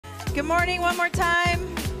Good morning, one more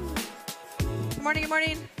time. Good morning, good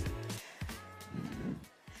morning.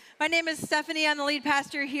 My name is Stephanie. I'm the lead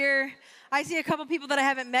pastor here. I see a couple people that I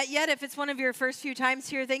haven't met yet. If it's one of your first few times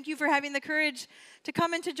here, thank you for having the courage to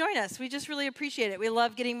come and to join us. We just really appreciate it. We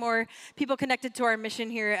love getting more people connected to our mission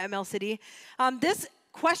here at Mill City. This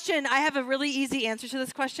question, I have a really easy answer to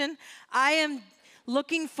this question. I am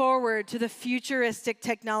looking forward to the futuristic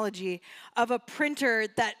technology of a printer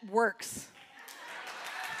that works.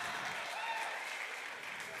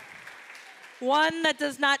 One that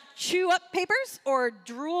does not chew up papers or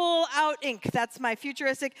drool out ink. That's my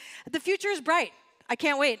futuristic. The future is bright. I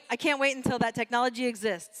can't wait. I can't wait until that technology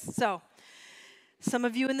exists. So some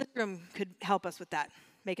of you in this room could help us with that.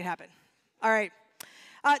 Make it happen. All right.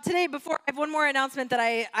 Today, I have one more announcement that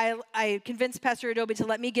I convinced Pastor Adobe to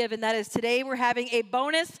let me give, and that is today we're having a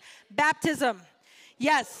bonus baptism.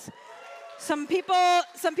 Yes. Some people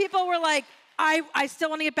were like, I still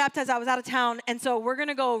want to get baptized. I was out of town. And so we're going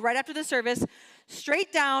to go right after the service,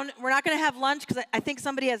 straight down. We're not going to have lunch because I think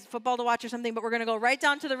somebody has football to watch or something, but we're going to go right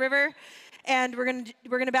down to the river, and we're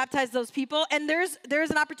going to baptize those people. And there's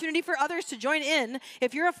an opportunity for others to join in.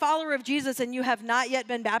 If you're a follower of Jesus and you have not yet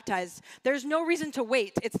been baptized, there's no reason to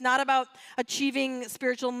wait. It's not about achieving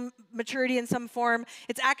spiritual maturity in some form.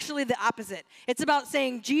 It's actually the opposite. It's about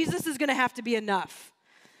saying Jesus is going to have to be enough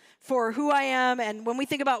for who I am. And when we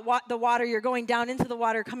think about the water, you're going down into the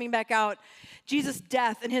water, coming back out, Jesus'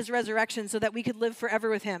 death and his resurrection so that we could live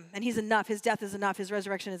forever with him. And he's enough. His death is enough. His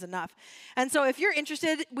resurrection is enough. And so if you're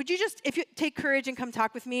interested, if you take courage and come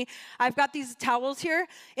talk with me, I've got these towels here.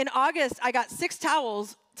 In August, I got 6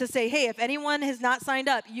 towels to say, hey, if anyone has not signed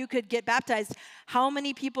up, you could get baptized. How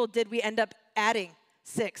many people did we end up adding?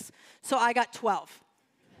 6. So I got 12.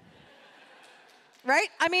 Right?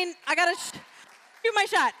 I mean, I got to shoot my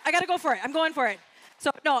shot. I got to go for it. I'm going for it.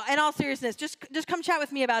 So no, in all seriousness, just come chat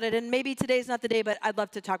with me about it. And maybe today's not the day, but I'd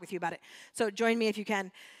love to talk with you about it. So join me if you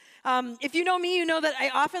can. If you know me, you know that I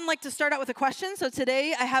often like to start out with a question. So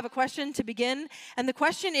today I have a question to begin. And the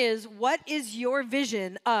question is, what is your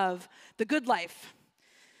vision of the good life?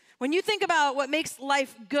 When you think about what makes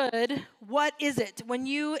life good, what is it?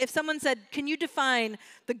 If someone said, can you define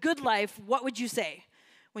the good life, what would you say?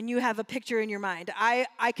 When you have a picture in your mind.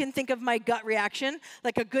 I can think of my gut reaction,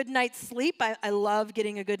 like a good night's sleep. I love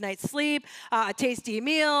getting a good night's sleep, a tasty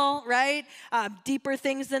meal, right? Deeper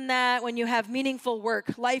things than that, when you have meaningful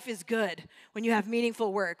work. Life is good when you have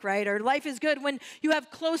meaningful work, right? Or life is good when you have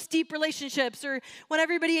close, deep relationships, or when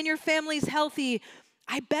everybody in your family's healthy.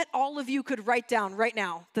 I bet all of you could write down right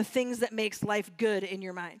now the things that makes life good in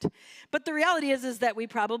your mind. But the reality is that we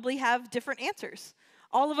probably have different answers.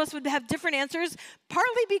 All of us would have different answers,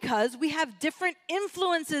 partly because we have different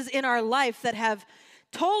influences in our life that have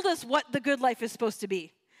told us what the good life is supposed to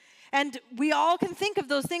be. And we all can think of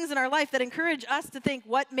those things in our life that encourage us to think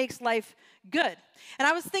what makes life good. And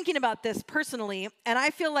I was thinking about this personally, and I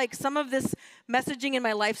feel like some of this messaging in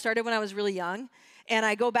my life started when I was really young. And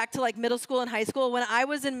I go back to like middle school and high school. When I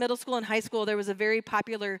was in middle school and high school, there was a very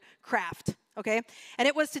popular craft, okay? And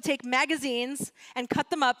it was to take magazines and cut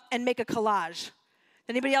them up and make a collage.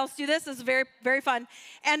 Anybody else do this? This is very, very fun.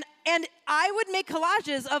 And I would make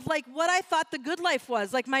collages of like what I thought the good life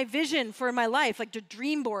was, like my vision for my life, like the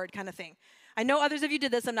dream board kind of thing. I know others of you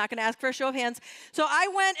did this. I'm not going to ask for a show of hands. So I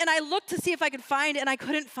went and I looked to see if I could find, and I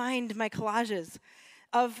couldn't find my collages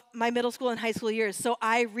of my middle school and high school years. So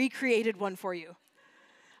I recreated one for you.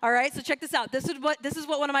 All right, so check this out. This is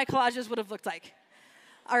what one of my collages would have looked like.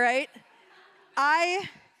 All right?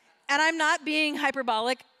 And I'm not being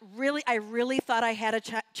hyperbolic. I really thought I had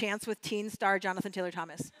a chance with teen star Jonathan Taylor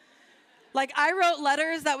Thomas. Like, I wrote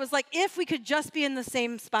letters that was like, if we could just be in the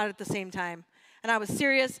same spot at the same time. And I was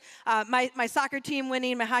serious. My soccer team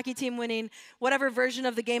winning, my hockey team winning, whatever version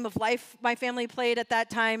of the game of life my family played at that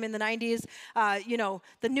time in the 90s.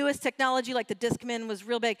 The newest technology, like the Discman, was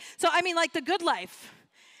real big. So, I mean, like the good life.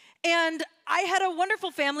 And I had a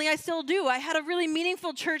wonderful family. I still do. I had a really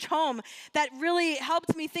meaningful church home that really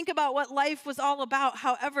helped me think about what life was all about.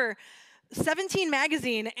 However, 17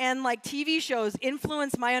 magazine and like TV shows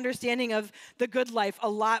influenced my understanding of the good life a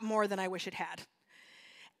lot more than I wish it had.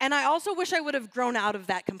 And I also wish I would have grown out of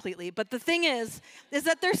that completely. But the thing is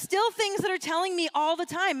that there's still things that are telling me all the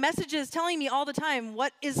time, messages telling me all the time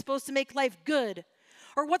what is supposed to make life good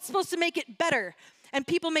or what's supposed to make it better. And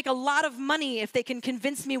people make a lot of money if they can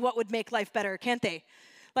convince me what would make life better, can't they?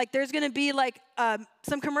 Like there's going to be like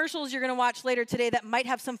some commercials you're going to watch later today that might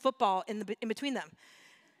have some football in between them.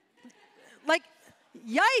 Like,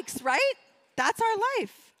 yikes, right? That's our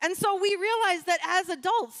life. And so we realize that as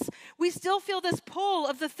adults, we still feel this pull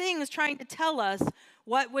of the things trying to tell us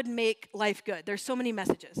what would make life good. There's so many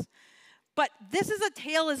messages. But this is a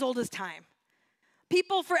tale as old as time.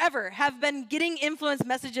 People forever have been getting influence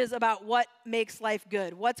messages about what makes life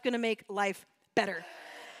good, what's going to make life better.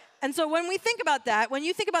 And so when we think about that, when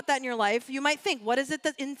you think about that in your life, you might think, what is it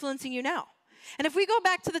that's influencing you now? And if we go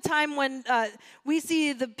back to the time when we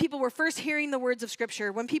see the people were first hearing the words of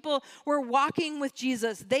Scripture, when people were walking with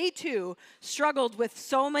Jesus, they too struggled with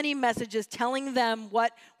so many messages telling them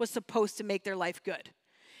what was supposed to make their life good.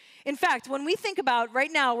 In fact, when we think about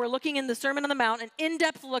right now, we're looking in the Sermon on the Mount, an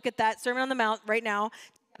in-depth look at that Sermon on the Mount right now.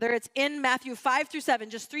 It's in Matthew 5 through 7,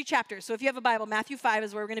 just 3 chapters. So if you have a Bible, Matthew 5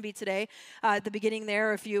 is where we're going to be today, at the beginning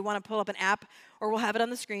there, or if you want to pull up an app, or we'll have it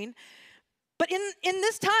on the screen. But in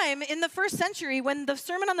this time, in the first century, when the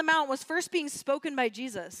Sermon on the Mount was first being spoken by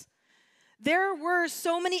Jesus, there were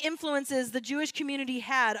so many influences the Jewish community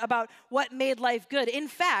had about what made life good. In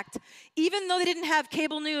fact, even though they didn't have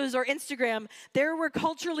cable news or Instagram, there were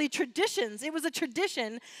culturally traditions. It was a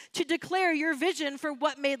tradition to declare your vision for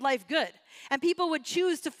what made life good. And people would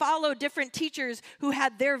choose to follow different teachers who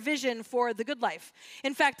had their vision for the good life.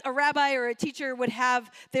 In fact, a rabbi or a teacher would have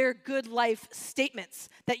their good life statements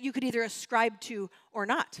that you could either ascribe to or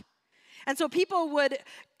not. And so people would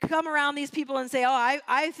come around these people and say, oh,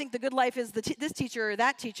 I think the good life is this teacher or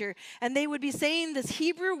that teacher. And they would be saying this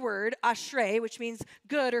Hebrew word, ashrei, which means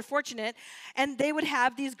good or fortunate. And they would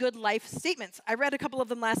have these good life statements. I read a couple of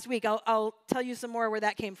them last week. I'll tell you some more where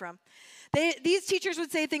that came from. These teachers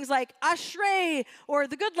would say things like, ashrei, or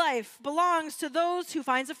the good life belongs to those who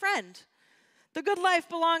finds a friend. The good life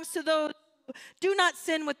belongs to those who do not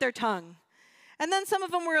sin with their tongue. And then some of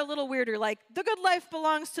them were a little weirder, like, the good life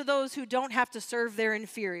belongs to those who don't have to serve their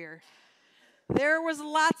inferior. There was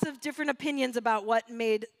lots of different opinions about what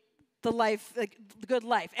made the life, like, the good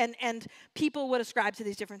life, and people would ascribe to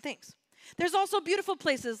these different things. There's also beautiful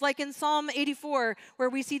places, like in Psalm 84, where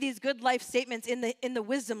we see these good life statements in the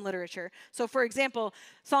wisdom literature. So, for example,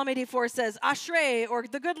 Psalm 84 says, ashrei, or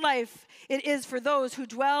the good life, it is for those who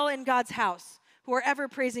dwell in God's house, who are ever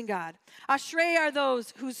praising God. Ashrei are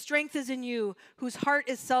those whose strength is in you, whose heart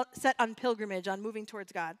is set on pilgrimage, on moving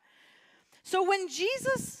towards God. So when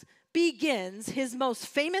Jesus begins his most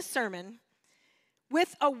famous sermon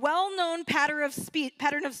with a well-known pattern of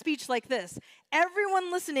speech like this,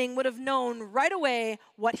 everyone listening would have known right away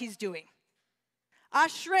what he's doing.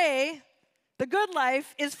 Ashrei, the good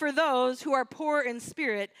life, is for those who are poor in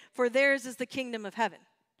spirit, for theirs is the kingdom of heaven.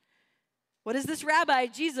 What is this rabbi,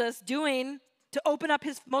 Jesus, doing to open up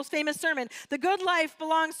his most famous sermon? The good life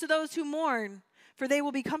belongs to those who mourn, for they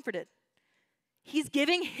will be comforted. He's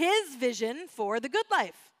giving his vision for the good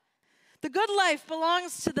life. The good life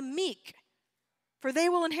belongs to the meek, for they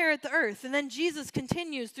will inherit the earth. And then Jesus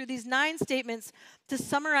continues through these 9 statements to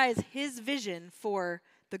summarize his vision for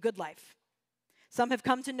the good life. Some have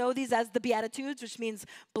come to know these as the Beatitudes, which means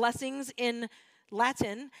blessings in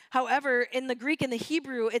Latin. However, in the Greek and the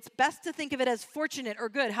Hebrew, it's best to think of it as fortunate or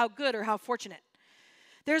good or how fortunate.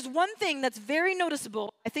 There's one thing that's very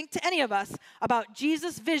noticeable, I think, to any of us about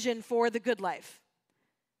Jesus' vision for the good life.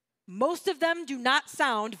 Most of them do not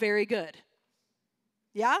sound very good.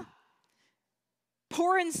 Yeah?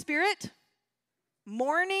 Poor in spirit,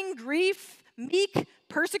 mourning, grief, meek,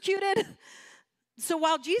 persecuted. So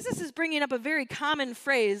while Jesus is bringing up a very common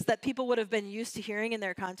phrase that people would have been used to hearing in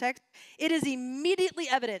their context, it is immediately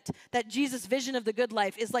evident that Jesus' vision of the good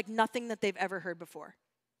life is like nothing that they've ever heard before.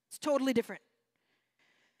 It's totally different.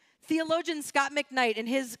 Theologian Scott McKnight, in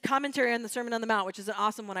his commentary on the Sermon on the Mount, which is an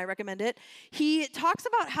awesome one, I recommend it, he talks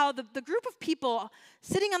about how the group of people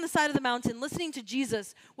sitting on the side of the mountain listening to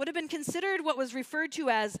Jesus would have been considered what was referred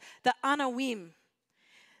to as the Anawim.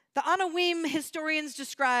 The Anawim historians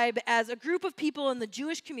describe as a group of people in the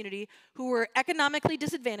Jewish community who were economically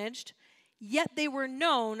disadvantaged, yet they were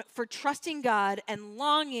known for trusting God and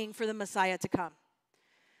longing for the Messiah to come.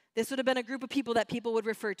 This would have been a group of people that people would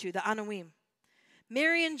refer to, the Anawim.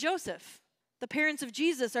 Mary and Joseph, the parents of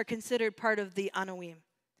Jesus, are considered part of the Anawim.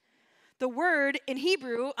 The word in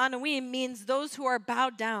Hebrew, Anawim, means those who are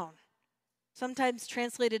bowed down, sometimes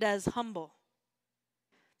translated as humble.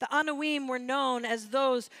 The Anawim were known as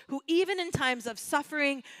those who, even in times of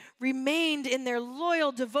suffering, remained in their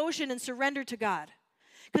loyal devotion and surrender to God.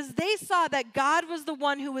 Because they saw that God was the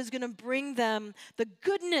one who was going to bring them the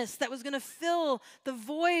goodness that was going to fill the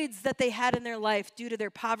voids that they had in their life due to their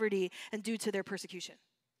poverty and due to their persecution.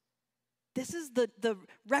 This is the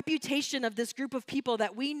reputation of this group of people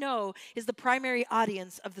that we know is the primary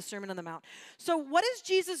audience of the Sermon on the Mount. So what is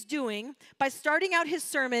Jesus doing by starting out his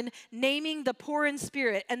sermon naming the poor in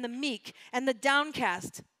spirit and the meek and the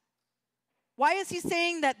downcast? Why is he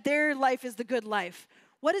saying that their life is the good life?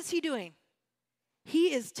 What is he doing?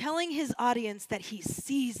 He is telling his audience that he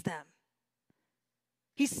sees them.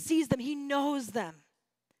 He sees them. He knows them.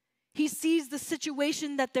 He sees the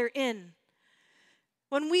situation that they're in.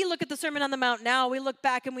 When we look at the Sermon on the Mount now, we look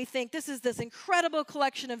back and we think this is this incredible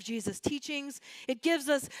collection of Jesus' teachings. It gives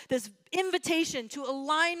us this invitation to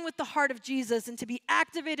align with the heart of Jesus and to be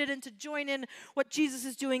activated and to join in what Jesus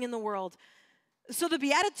is doing in the world. So the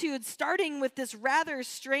Beatitudes, starting with this rather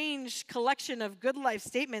strange collection of good life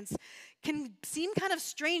statements, can seem kind of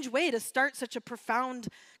strange way to start such a profound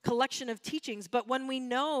collection of teachings. But when we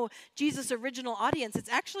know Jesus' original audience, it's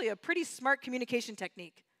actually a pretty smart communication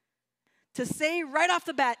technique. To say right off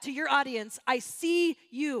the bat to your audience, I see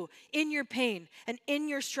you in your pain and in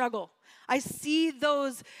your struggle. I see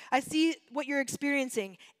what you're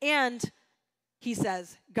experiencing. And he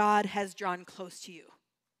says, God has drawn close to you.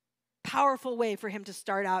 Powerful way for him to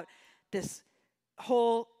start out this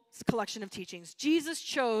whole collection of teachings. Jesus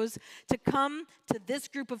chose to come to this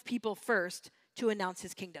group of people first to announce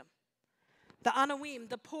his kingdom. The Anawim,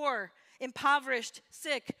 the poor, impoverished,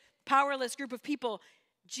 sick, powerless group of people,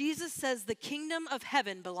 Jesus says the kingdom of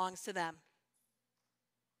heaven belongs to them.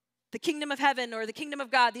 The kingdom of heaven or the kingdom of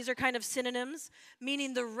God, these are kind of synonyms,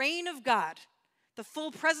 meaning the reign of God, the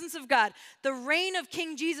full presence of God, the reign of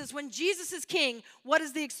King Jesus. When Jesus is king, what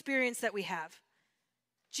is the experience that we have?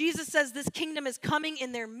 Jesus says this kingdom is coming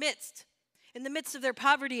in their midst, in the midst of their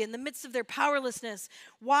poverty, in the midst of their powerlessness.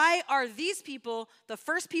 Why are these people the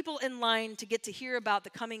first people in line to get to hear about the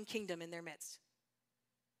coming kingdom in their midst?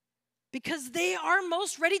 Because they are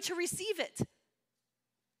most ready to receive it.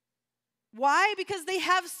 Why? Because they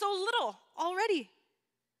have so little already.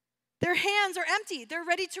 Their hands are empty. They're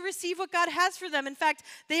ready to receive what God has for them. In fact,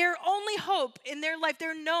 their only hope in their life,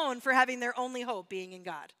 they're known for having their only hope being in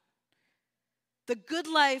God. The good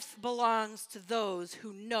life belongs to those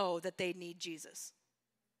who know that they need Jesus.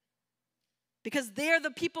 Because they're the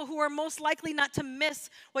people who are most likely not to miss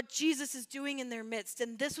what Jesus is doing in their midst.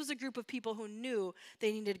 And this was a group of people who knew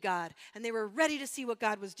they needed God, and they were ready to see what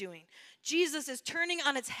God was doing. Jesus is turning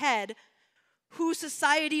on its head who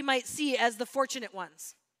society might see as the fortunate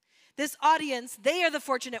ones. This audience, they are the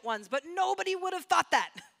fortunate ones, but nobody would have thought that.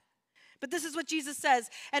 But this is what Jesus says.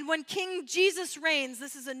 And when King Jesus reigns,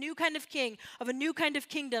 this is a new kind of king of a new kind of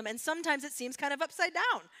kingdom, and sometimes it seems kind of upside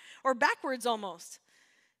down or backwards almost.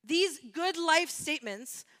 These good life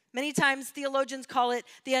statements, many times theologians call it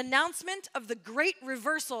the announcement of the great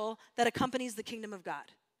reversal that accompanies the kingdom of God.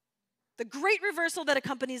 The great reversal that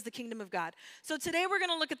accompanies the kingdom of God. So today we're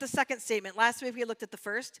going to look at the second statement. Last week we looked at the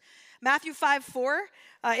first. Matthew 5:4,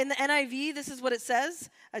 in the NIV, this is what it says.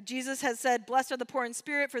 Jesus has said, blessed are the poor in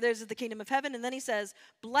spirit, for theirs is the kingdom of heaven. And then he says,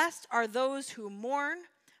 blessed are those who mourn,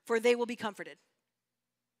 for they will be comforted.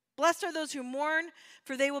 Blessed are those who mourn,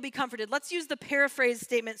 for they will be comforted. Let's use the paraphrase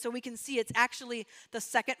statement so we can see it's actually the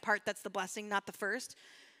second part that's the blessing, not the first.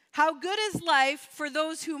 How good is life for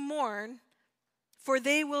those who mourn, for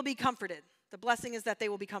they will be comforted. The blessing is that they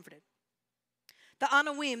will be comforted. The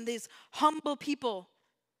Anawim, these humble people,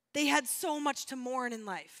 they had so much to mourn in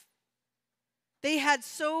life. They had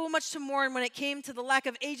so much to mourn when it came to the lack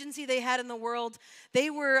of agency they had in the world. They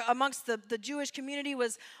were amongst the Jewish community,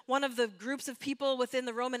 was one of the groups of people within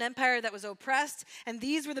the Roman Empire that was oppressed. And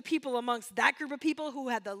these were the people amongst that group of people who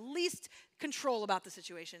had the least control about the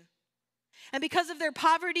situation. And because of their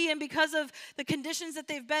poverty and because of the conditions that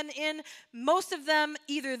they've been in, most of them,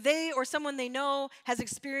 either they or someone they know, has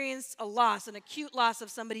experienced a loss, an acute loss of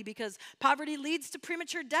somebody, because poverty leads to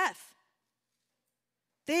premature death.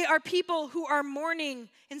 They are people who are mourning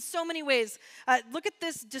in so many ways. Look at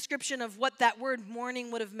this description of what that word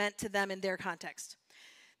mourning would have meant to them in their context.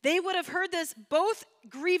 They would have heard this, both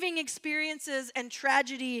grieving experiences and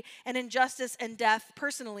tragedy and injustice and death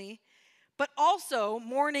personally, but also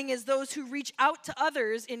mourning is those who reach out to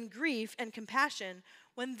others in grief and compassion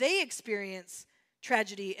when they experience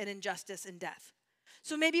tragedy and injustice and death.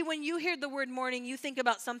 So maybe when you hear the word mourning, you think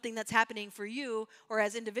about something that's happening for you or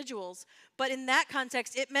as individuals. But in that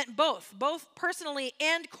context, it meant both personally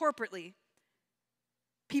and corporately.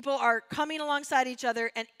 People are coming alongside each other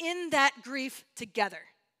and in that grief together.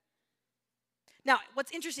 Now,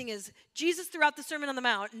 what's interesting is Jesus throughout the Sermon on the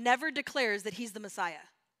Mount never declares that he's the Messiah.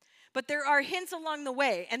 But there are hints along the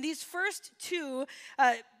way. And these first two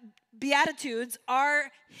Beatitudes are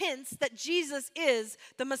hints that Jesus is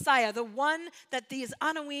the Messiah, the one that these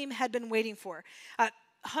Anawim had been waiting for.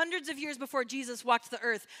 Hundreds of years before Jesus walked the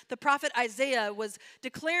earth, the prophet Isaiah was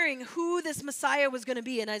declaring who this Messiah was going to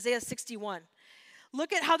be in Isaiah 61.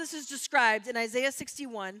 Look at how this is described in Isaiah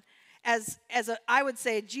 61 as I would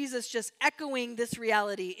say, Jesus just echoing this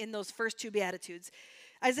reality in those first two Beatitudes.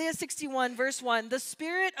 Isaiah 61, verse 1, the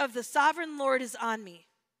Spirit of the Sovereign Lord is on me,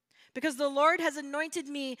 because the Lord has anointed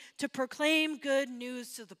me to proclaim good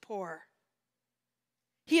news to the poor.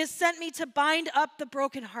 He has sent me to bind up the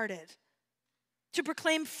brokenhearted, to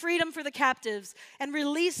proclaim freedom for the captives and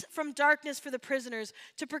release from darkness for the prisoners,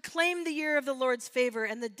 to proclaim the year of the Lord's favor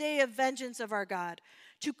and the day of vengeance of our God,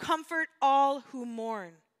 to comfort all who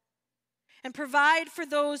mourn and provide for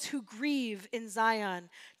those who grieve in Zion,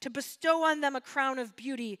 to bestow on them a crown of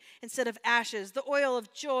beauty instead of ashes, the oil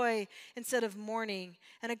of joy instead of mourning,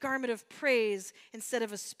 and a garment of praise instead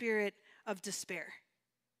of a spirit of despair.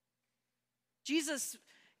 Jesus,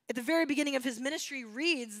 at the very beginning of his ministry,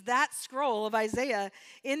 reads that scroll of Isaiah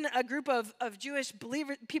in a group of Jewish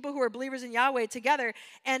people who are believers in Yahweh together,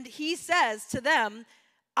 and he says to them,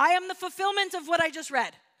 I am the fulfillment of what I just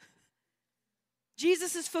read.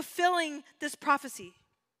 Jesus is fulfilling this prophecy.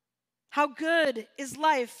 How good is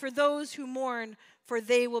life for those who mourn, for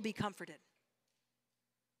they will be comforted.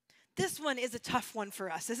 This one is a tough one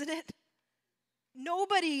for us, isn't it?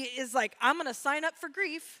 Nobody is like, I'm going to sign up for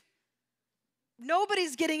grief.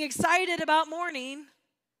 Nobody's getting excited about mourning.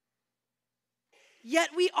 Yet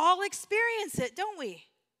we all experience it, don't we?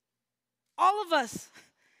 All of us.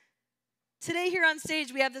 Today here on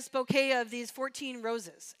stage, we have this bouquet of these 14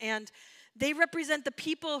 roses, and they represent the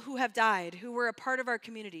people who have died, who were a part of our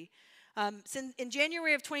community. In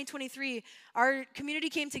January of 2023, our community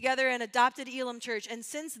came together and adopted Elam Church, and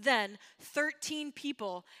since then, 13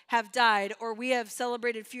 people have died, or we have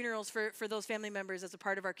celebrated funerals for those family members as a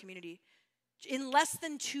part of our community in less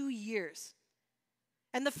than 2 years.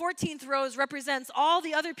 And the 14th rose represents all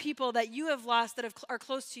the other people that you have lost that are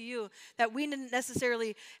close to you, that we didn't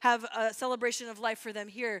necessarily have a celebration of life for them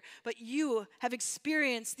here, but you have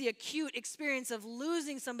experienced the acute experience of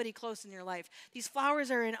losing somebody close in your life. These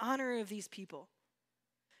flowers are in honor of these people.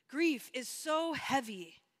 Grief is so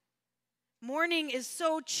heavy. Mourning is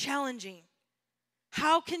so challenging.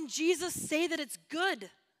 How can Jesus say that it's good?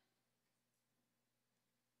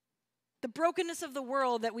 The brokenness of the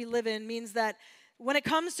world that we live in means that when it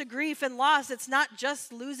comes to grief and loss, it's not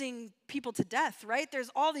just losing people to death, right?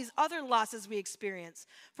 There's all these other losses we experience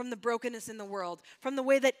from the brokenness in the world, from the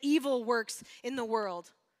way that evil works in the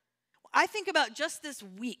world. I think about just this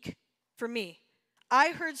week for me.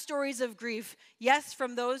 I heard stories of grief, yes,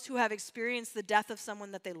 from those who have experienced the death of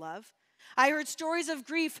someone that they love. I heard stories of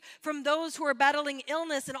grief from those who are battling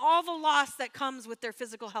illness and all the loss that comes with their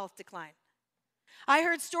physical health decline. I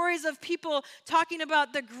heard stories of people talking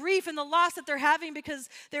about the grief and the loss that they're having because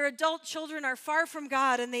their adult children are far from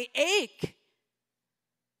God and they ache.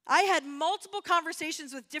 I had multiple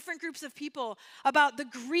conversations with different groups of people about the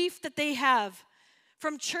grief that they have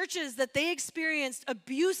from churches that they experienced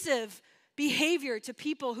abusive behavior to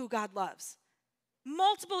people who God loves.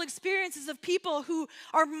 Multiple experiences of people who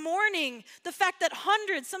are mourning the fact that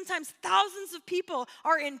hundreds, sometimes thousands of people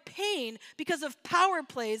are in pain because of power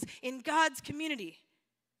plays in God's community.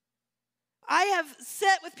 I have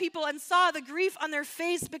sat with people and saw the grief on their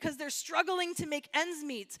face because they're struggling to make ends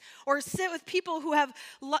meet, or sit with people who have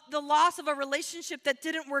the loss of a relationship that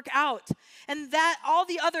didn't work out, and that all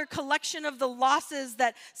the other collection of the losses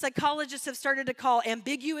that psychologists have started to call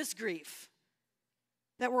ambiguous grief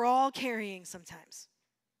that we're all carrying sometimes.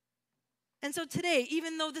 And so today,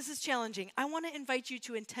 even though this is challenging, I want to invite you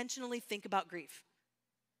to intentionally think about grief.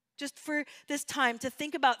 Just for this time, to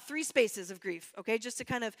think about 3 spaces of grief, okay? Just to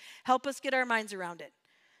kind of help us get our minds around it.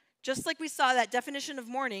 Just like we saw that definition of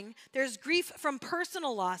mourning, there's grief from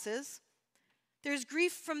personal losses. There's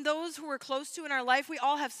grief from those who we're close to in our life. We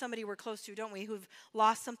all have somebody we're close to, don't we, who've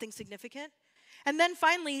lost something significant. And then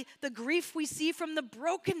finally, the grief we see from the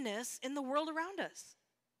brokenness in the world around us.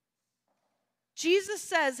 Jesus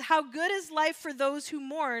says, how good is life for those who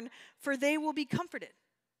mourn, for they will be comforted.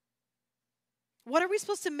 What are we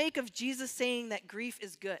supposed to make of Jesus saying that grief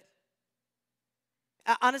is good?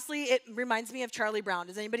 Honestly, it reminds me of Charlie Brown.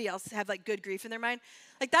 Does anybody else have like good grief in their mind?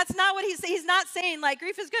 Like that's not what he's saying. He's not saying like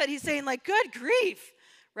grief is good. He's saying like good grief,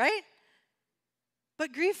 right?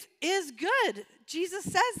 But grief is good. Jesus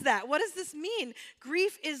says that. What does this mean?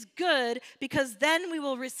 Grief is good because then we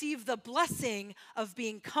will receive the blessing of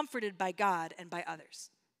being comforted by God and by others.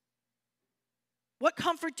 What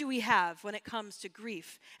comfort do we have when it comes to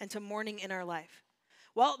grief and to mourning in our life?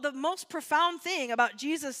 Well, the most profound thing about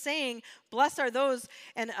Jesus saying, blessed are those,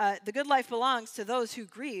 and the good life belongs to those who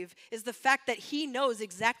grieve, is the fact that he knows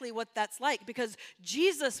exactly what that's like, because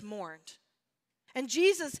Jesus mourned and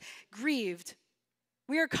Jesus grieved.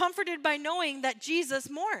 We are comforted by knowing that Jesus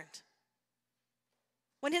mourned.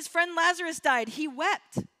 When his friend Lazarus died, he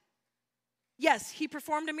wept. Yes, he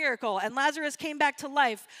performed a miracle, and Lazarus came back to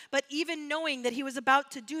life, but even knowing that he was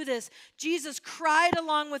about to do this, Jesus cried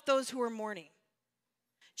along with those who were mourning.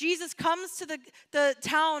 Jesus comes to the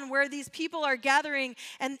town where these people are gathering,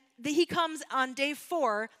 and he comes on day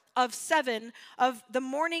 4 of 7 of the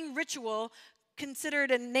morning ritual considered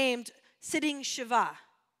and named sitting Shiva,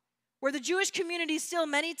 where the Jewish community still,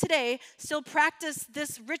 many today, still practice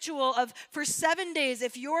this ritual of for 7 days,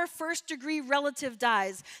 if your first degree relative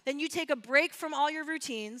dies, then you take a break from all your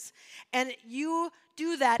routines, and you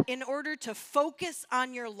do that in order to focus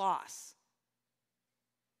on your loss.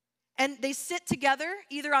 And they sit together,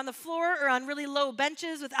 either on the floor or on really low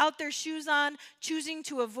benches without their shoes on, choosing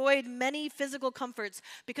to avoid many physical comforts,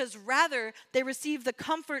 because rather they receive the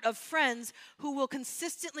comfort of friends who will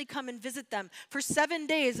consistently come and visit them. For 7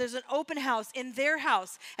 days, there's an open house in their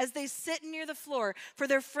house as they sit near the floor for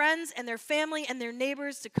their friends and their family and their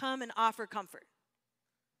neighbors to come and offer comfort.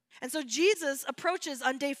 And so Jesus approaches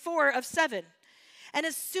on day 4 of 7. And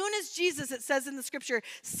as soon as Jesus, it says in the scripture,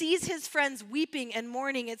 sees his friends weeping and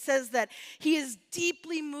mourning, it says that he is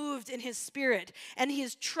deeply moved in his spirit, and he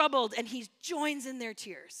is troubled, and he joins in their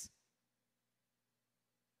tears.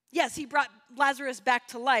 Yes, he brought Lazarus back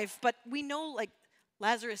to life, but we know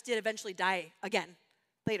Lazarus did eventually die again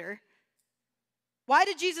later. Why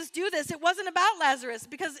did Jesus do this? It wasn't about Lazarus,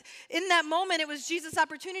 because in that moment, it was Jesus'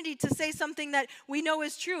 opportunity to say something that we know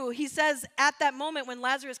is true. He says at that moment when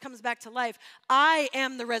Lazarus comes back to life, I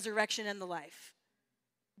am the resurrection and the life.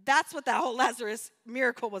 That's what that whole Lazarus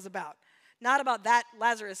miracle was about. Not about that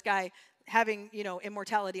Lazarus guy having,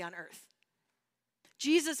 immortality on earth.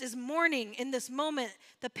 Jesus is mourning in this moment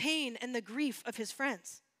the pain and the grief of his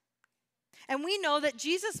friends. And we know that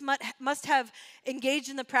Jesus must have engaged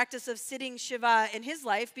in the practice of sitting Shiva in his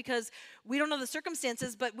life, because we don't know the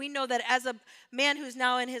circumstances, but we know that as a man who's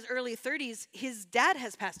now in his early 30s, his dad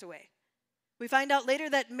has passed away. We find out later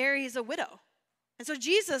that Mary is a widow. And so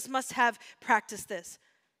Jesus must have practiced this.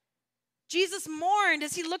 Jesus mourned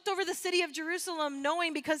as he looked over the city of Jerusalem,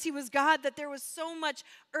 knowing because he was God that there was so much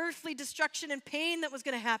earthly destruction and pain that was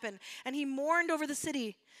going to happen. And he mourned over the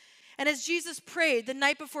city. And as Jesus prayed the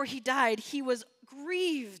night before he died, he was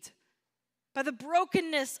grieved by the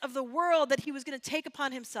brokenness of the world that he was going to take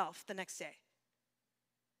upon himself the next day.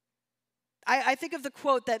 I think of the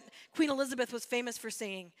quote that Queen Elizabeth was famous for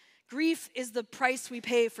saying, "Grief is the price we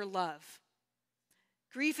pay for love."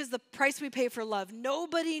 Grief is the price we pay for love.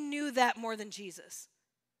 Nobody knew that more than Jesus.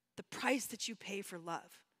 The price that you pay for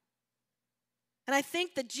love. And I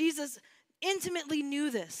think that Jesus intimately knew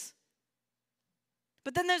this.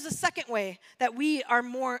 But then there's a second way that we are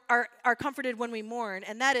comforted when we mourn,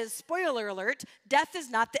 and that is, spoiler alert, death is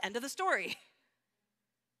not the end of the story.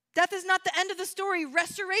 Death is not the end of the story.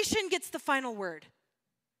 Restoration gets the final word.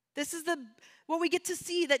 This is what we get to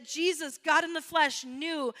see, that Jesus, God in the flesh,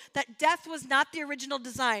 knew that death was not the original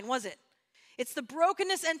design, was it? It's the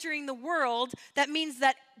brokenness entering the world that means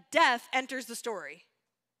that death enters the story.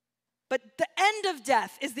 But the end of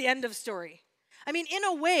death is the end of story. I mean, in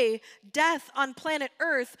a way, death on planet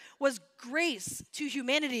Earth was grace to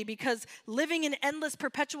humanity, because living in endless,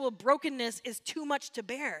 perpetual brokenness is too much to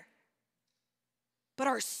bear. But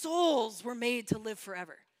our souls were made to live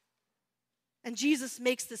forever. And Jesus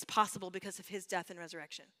makes this possible because of his death and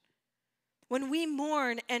resurrection. When we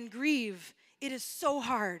mourn and grieve, it is so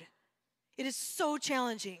hard. It is so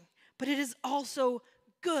challenging, but it is also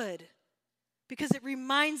good, because it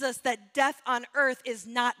reminds us that death on earth is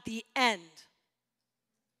not the end.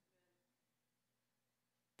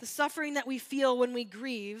 The suffering that we feel when we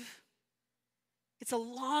grieve, it's a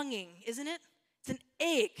longing, isn't it? It's an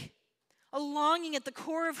ache, a longing at the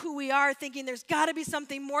core of who we are, thinking there's got to be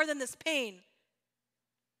something more than this pain.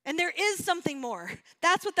 And there is something more.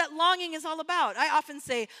 That's what that longing is all about. I often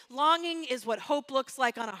say longing is what hope looks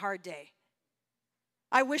like on a hard day.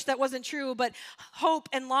 I wish that wasn't true, but hope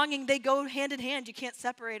and longing, they go hand in hand. You can't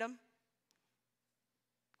separate them.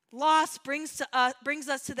 Loss brings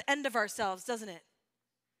us to the end of ourselves, doesn't it?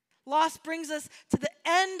 Loss brings us to the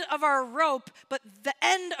end of our rope, but the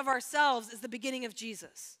end of ourselves is the beginning of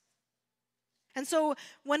Jesus. And so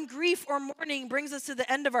when grief or mourning brings us to the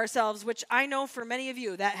end of ourselves, which I know for many of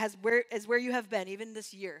you, that is where you have been, even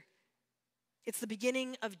this year, it's the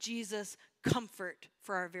beginning of Jesus' comfort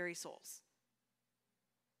for our very souls.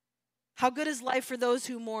 How good is life for those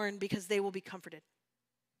who mourn, because they will be comforted.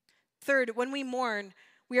 Third, when we mourn,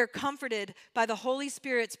 we are comforted by the Holy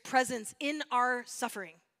Spirit's presence in our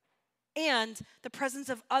suffering, and the presence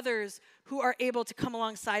of others who are able to come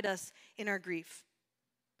alongside us in our grief.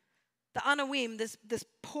 The Anawim, this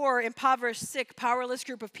poor, impoverished, sick, powerless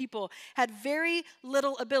group of people, had very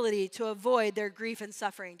little ability to avoid their grief and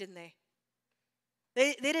suffering, didn't they?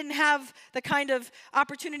 They didn't have the kind of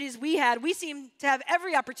opportunities we had. We seem to have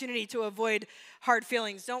every opportunity to avoid hard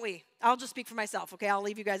feelings, don't we? I'll just speak for myself, okay? I'll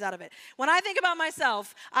leave you guys out of it. When I think about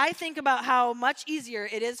myself, I think about how much easier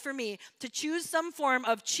it is for me to choose some form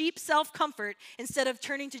of cheap self-comfort instead of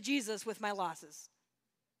turning to Jesus with my losses.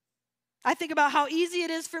 I think about how easy it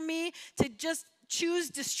is for me to just choose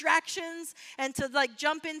distractions and to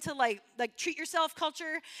jump into like treat yourself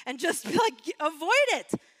culture and just avoid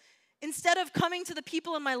it. Instead of coming to the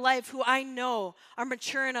people in my life who I know are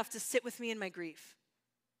mature enough to sit with me in my grief.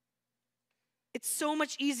 It's so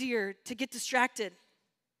much easier to get distracted.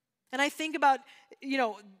 And I think about,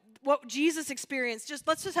 what Jesus experienced.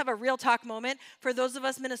 Let's just have a real talk moment for those of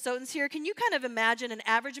us Minnesotans here. Can you kind of imagine an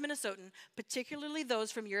average Minnesotan, particularly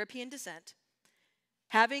those from European descent,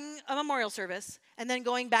 having a memorial service and then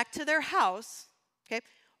going back to their house, okay,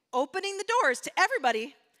 opening the doors to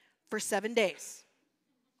everybody for 7 days?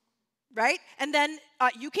 Right? And then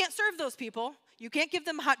you can't serve those people. You can't give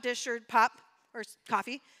them hot dish or pop or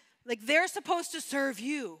coffee. They're supposed to serve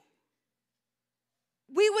you.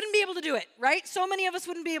 We wouldn't be able to do it, right? So many of us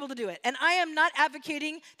wouldn't be able to do it. And I am not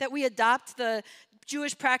advocating that we adopt the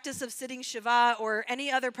Jewish practice of sitting Shiva or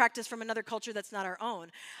any other practice from another culture that's not our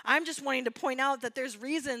own. I'm just wanting to point out that there's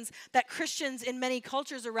reasons that Christians in many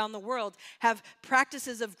cultures around the world have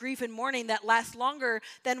practices of grief and mourning that last longer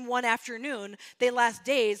than one afternoon. They last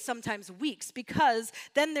days, sometimes weeks, because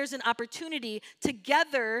then there's an opportunity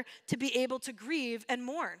together to be able to grieve and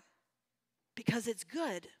mourn because it's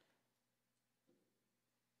good.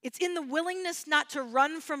 It's in the willingness not to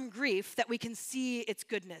run from grief that we can see its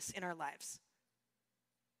goodness in our lives.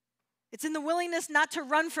 It's in the willingness not to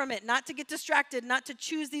run from it, not to get distracted, not to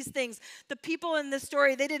choose these things. The people in this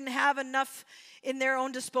story, they didn't have enough in their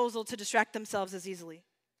own disposal to distract themselves as easily.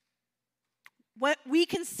 We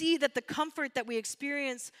can see that the comfort that we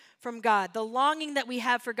experience from God, the longing that we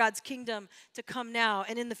have for God's kingdom to come now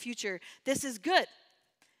and in the future, this is good.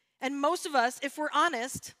 And most of us, if we're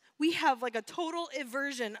honest, we have a total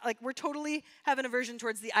aversion, we're totally have an aversion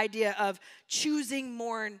towards the idea of choosing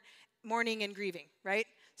mourning and grieving, right?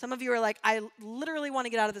 Some of you are like, I literally want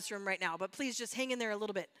to get out of this room right now, but please just hang in there a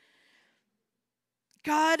little bit.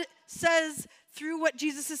 God says through what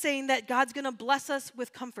Jesus is saying that God's going to bless us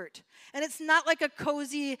with comfort. And it's not like a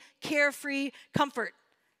cozy, carefree comfort.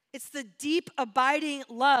 It's the deep, abiding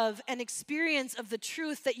love and experience of the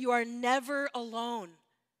truth that you are never alone.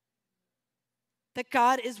 That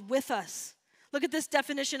God is with us. Look at this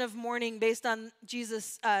definition of mourning based on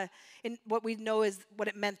Jesus in what we know is what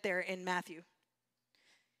it meant there in Matthew.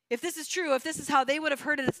 If this is true, if this is how they would have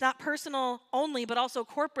heard it, it's not personal only, but also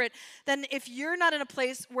corporate, then if you're not in a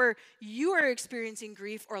place where you are experiencing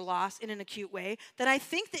grief or loss in an acute way, then I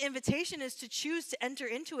think the invitation is to choose to enter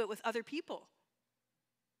into it with other people.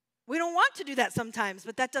 We don't want to do that sometimes,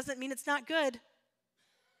 but that doesn't mean it's not good.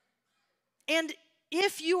 And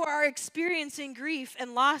if you are experiencing grief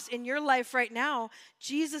and loss in your life right now,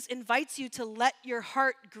 Jesus invites you to let your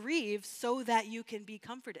heart grieve so that you can be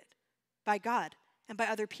comforted by God and by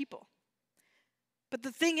other people. But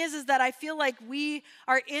the thing is that I feel like we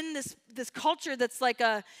are in this culture that's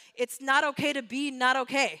it's not okay to be not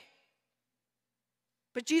okay.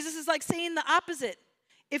 But Jesus is saying the opposite.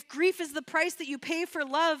 If grief is the price that you pay for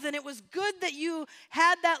love, then it was good that you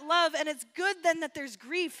had that love, and it's good then that there's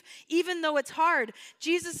grief, even though it's hard.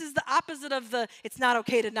 Jesus is the opposite of it's not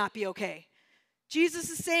okay to not be okay. Jesus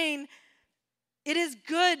is saying it is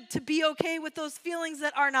good to be okay with those feelings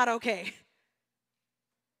that are not okay.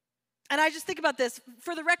 And I just think about this.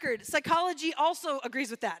 For the record, psychology also agrees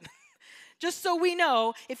with that. Just so we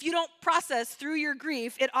know, if you don't process through your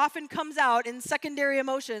grief, it often comes out in secondary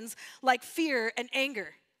emotions like fear and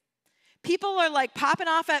anger. People are popping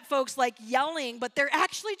off at folks yelling, but they're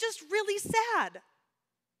actually just really sad.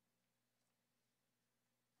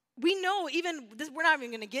 We know we're not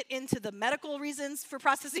even going to get into the medical reasons for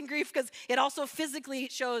processing grief because it also physically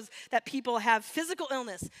shows that people have physical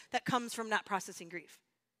illness that comes from not processing grief.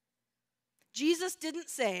 Jesus didn't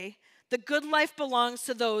say the good life belongs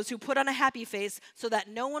to those who put on a happy face so that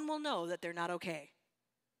no one will know that they're not okay.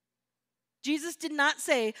 Jesus did not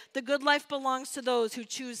say the good life belongs to those who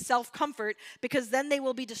choose self-comfort because then they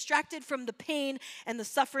will be distracted from the pain and the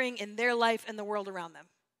suffering in their life and the world around them.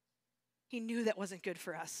 He knew that wasn't good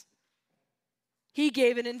for us. He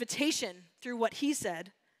gave an invitation through what he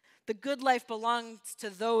said. The good life belongs to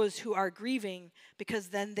those who are grieving because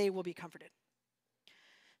then they will be comforted.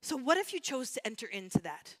 So what if you chose to enter into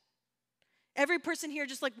that? Every person here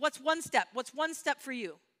just what's one step? What's one step for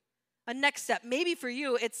you? A next step. Maybe for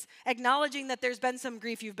you, it's acknowledging that there's been some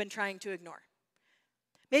grief you've been trying to ignore.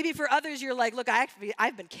 Maybe for others, you're like, look,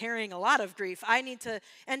 I've been carrying a lot of grief. I need to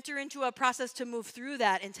enter into a process to move through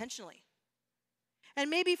that intentionally. And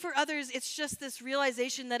maybe for others, it's just this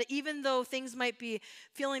realization that even though things might be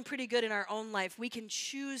feeling pretty good in our own life, we can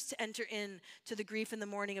choose to enter into the grief and the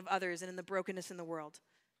mourning of others and in the brokenness in the world.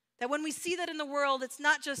 That when we see that in the world, it's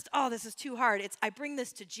not just, oh, this is too hard. It's, I bring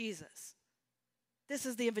this to Jesus. This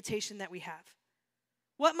is the invitation that we have.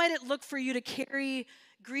 What might it look for you to carry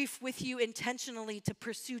grief with you intentionally, to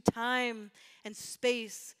pursue time and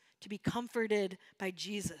space to be comforted by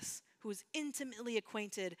Jesus, who is intimately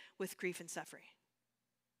acquainted with grief and suffering?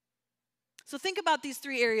 So think about these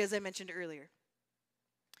 3 areas I mentioned earlier.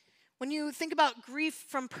 When you think about grief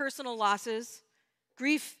from personal losses,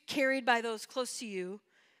 grief carried by those close to you,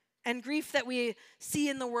 and grief that we see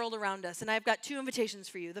in the world around us, and I've got 2 invitations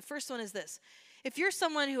for you. The first one is this. If you're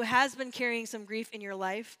someone who has been carrying some grief in your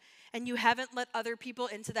life and you haven't let other people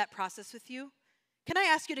into that process with you, can I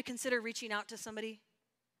ask you to consider reaching out to somebody?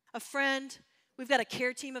 A friend? We've got a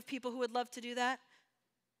care team of people who would love to do that.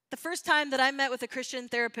 The first time that I met with a Christian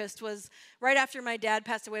therapist was right after my dad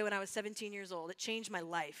passed away when I was 17 years old. It changed my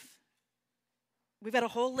life. We've got a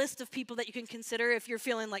whole list of people that you can consider if you're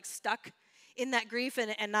feeling like stuck in that grief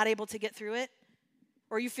and not able to get through it,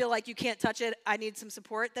 or you feel like you can't touch it, I need some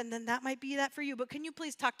support, then that might be that for you. But can you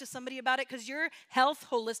please talk to somebody about it? Because your health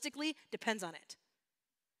holistically depends on it.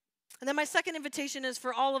 And then my second invitation is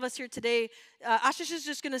for all of us here today. Ashish is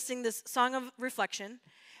just going to sing this song of reflection.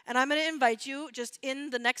 And I'm going to invite you, just in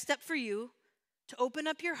the next step for you, to open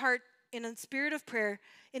up your heart in a spirit of prayer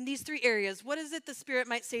in these 3 areas. What is it the Spirit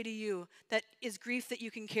might say to you that is grief that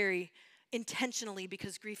you can carry intentionally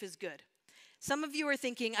because grief is good? Some of you are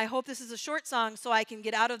thinking, I hope this is a short song so I can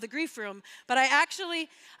get out of the grief room, but I'm actually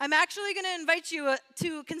going to invite you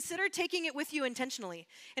to consider taking it with you intentionally.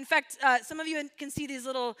 In fact, some of you can see these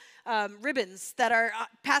little ribbons that are,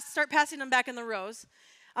 start passing them back in the rows.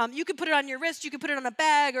 You could put it on your wrist, you could put it on a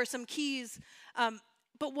bag or some keys.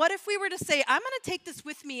 But what if we were to say, I'm going to take this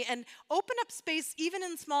with me and open up space, even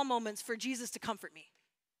in small moments, for Jesus to comfort me?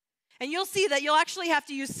 And you'll see that you'll actually have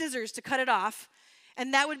to use scissors to cut it off.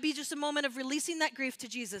 And that would be just a moment of releasing that grief to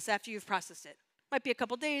Jesus after you've processed it. Might be a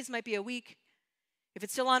couple days, might be a week. If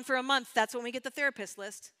it's still on for a month, that's when we get the therapist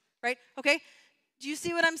list, right? Okay? Do you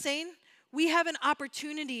see what I'm saying? We have an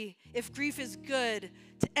opportunity, if grief is good,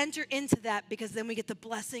 to enter into that, because then we get the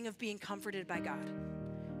blessing of being comforted by God.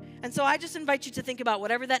 And so I just invite you to think about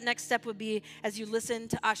whatever that next step would be as you listen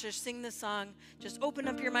to Ashish sing this song. Just open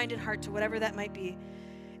up your mind and heart to whatever that might be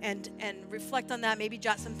and reflect on that. Maybe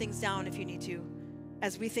jot some things down if you need to,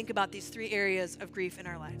 as we think about these 3 areas of grief in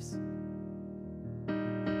our lives.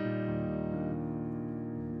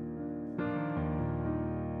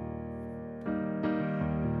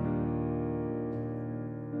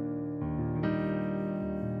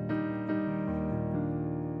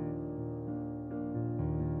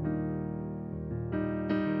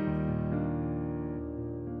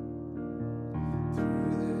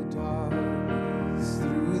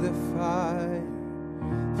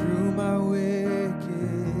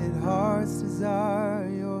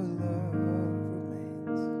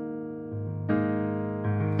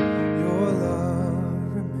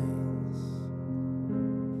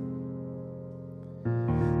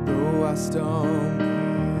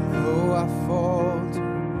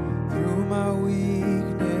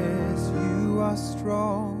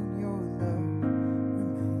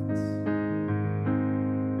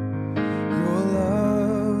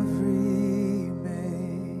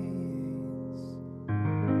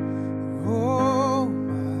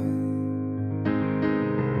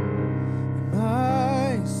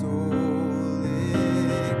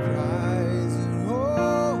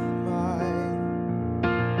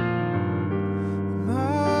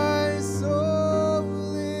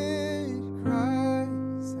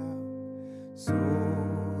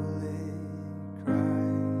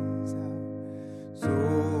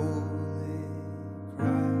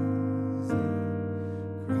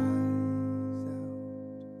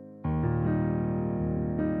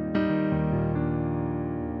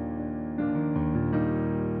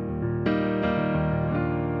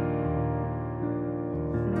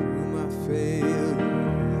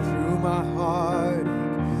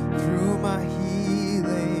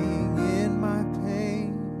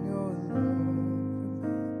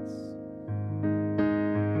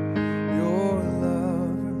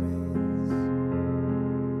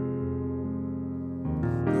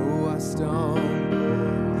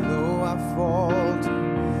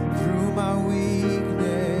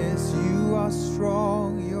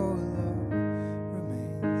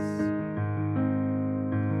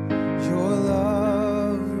 Your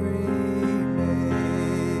love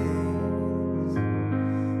remains.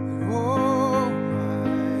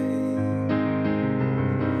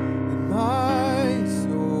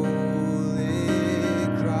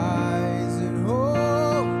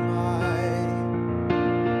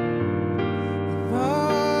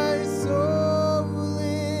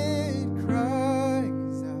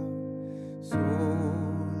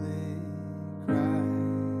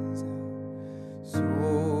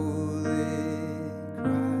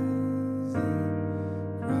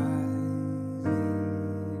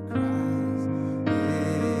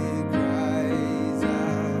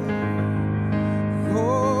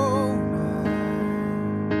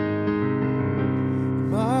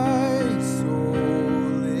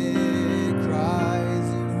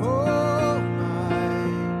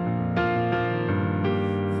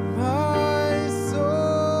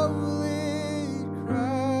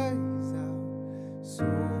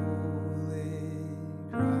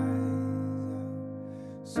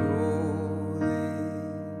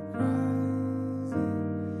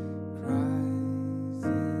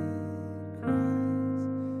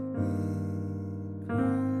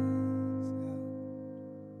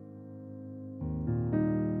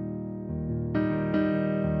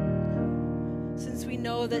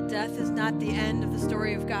 know that death is not the end of the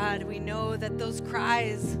story of God. We know that those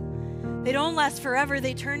cries, they don't last forever.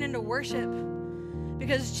 They turn into worship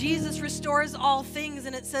because Jesus restores all things,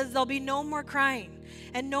 and it says there'll be no more crying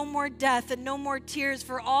and no more death and no more tears,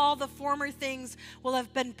 for all the former things will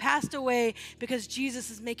have been passed away because Jesus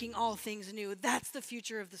is making all things new. That's the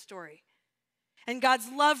future of the story. And God's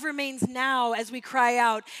love remains now as we cry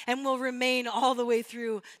out, and will remain all the way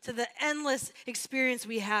through to the endless experience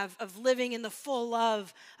we have of living in the full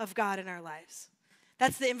love of God in our lives.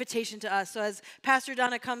 That's the invitation to us. So as Pastor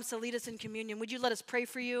Donna comes to lead us in communion, would you let us pray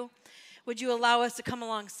for you? Would you allow us to come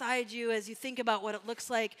alongside you as you think about what it looks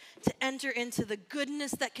like to enter into the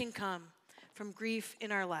goodness that can come from grief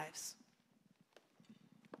in our lives?